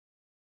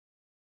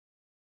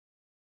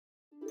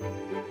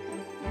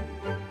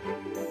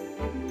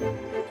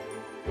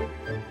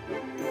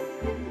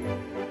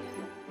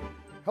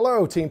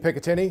Hello, Team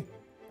Picatinny.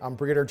 I'm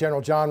Brigadier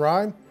General John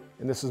Reim,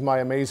 and this is my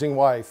amazing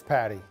wife,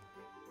 Patty.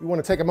 We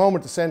want to take a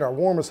moment to send our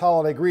warmest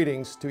holiday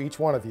greetings to each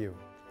one of you.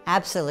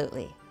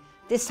 Absolutely.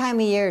 This time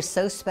of year is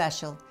so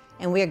special,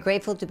 and we are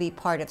grateful to be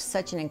part of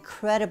such an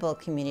incredible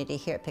community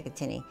here at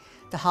Picatinny.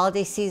 The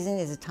holiday season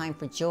is a time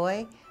for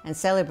joy and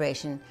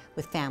celebration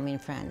with family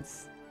and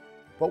friends.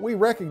 But we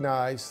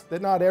recognize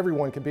that not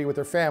everyone can be with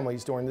their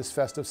families during this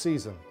festive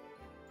season.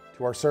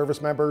 To our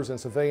service members and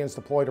civilians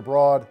deployed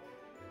abroad,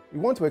 we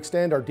want to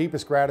extend our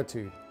deepest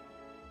gratitude.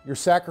 Your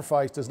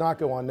sacrifice does not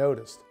go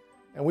unnoticed,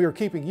 and we are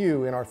keeping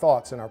you in our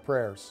thoughts and our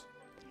prayers.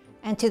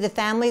 And to the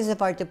families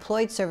of our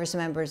deployed service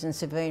members and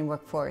civilian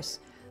workforce,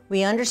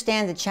 we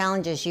understand the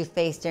challenges you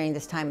face during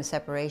this time of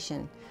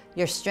separation.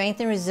 Your strength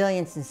and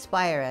resilience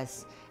inspire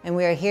us, and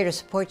we are here to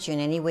support you in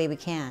any way we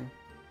can.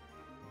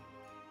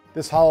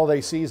 This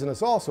holiday season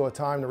is also a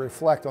time to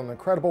reflect on the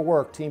incredible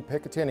work Team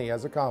Picatinny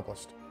has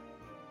accomplished.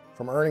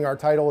 From earning our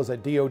title as a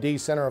DoD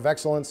Center of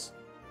Excellence,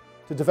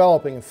 to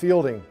developing and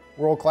fielding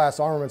world-class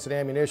armaments and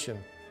ammunition,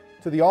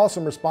 to the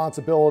awesome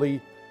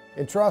responsibility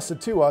entrusted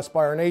to us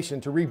by our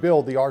nation to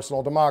rebuild the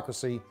arsenal of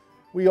democracy,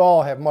 we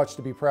all have much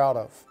to be proud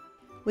of.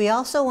 We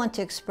also want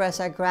to express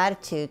our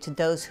gratitude to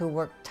those who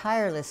work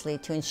tirelessly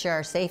to ensure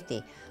our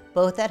safety,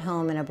 both at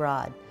home and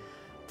abroad.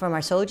 From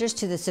our soldiers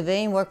to the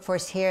civilian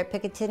workforce here at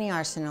Picatinny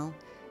Arsenal,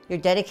 your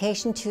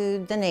dedication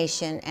to the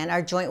nation and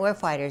our joint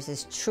warfighters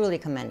is truly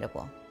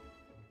commendable.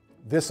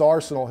 This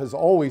arsenal has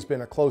always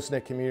been a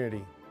close-knit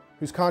community,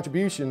 whose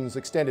contributions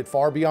extended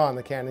far beyond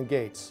the cannon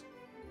gates.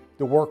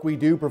 The work we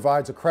do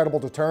provides a credible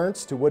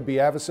deterrence to would-be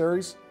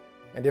adversaries,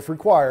 and if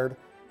required,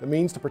 the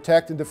means to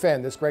protect and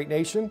defend this great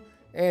nation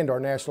and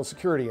our national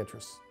security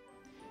interests.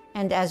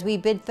 And as we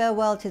bid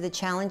farewell to the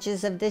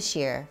challenges of this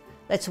year,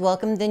 let's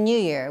welcome the new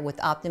year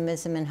with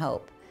optimism and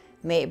hope.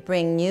 May it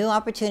bring new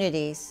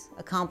opportunities,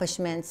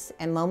 accomplishments,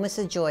 and moments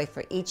of joy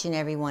for each and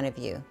every one of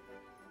you.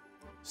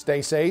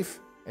 Stay safe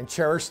and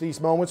cherish these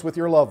moments with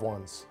your loved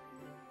ones.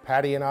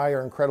 Patty and I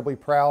are incredibly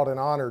proud and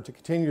honored to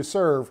continue to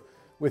serve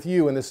with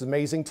you and this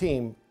amazing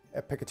team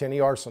at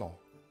Picatinny Arsenal.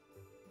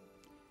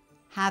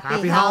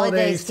 Happy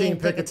holidays, Team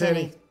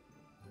Picatinny.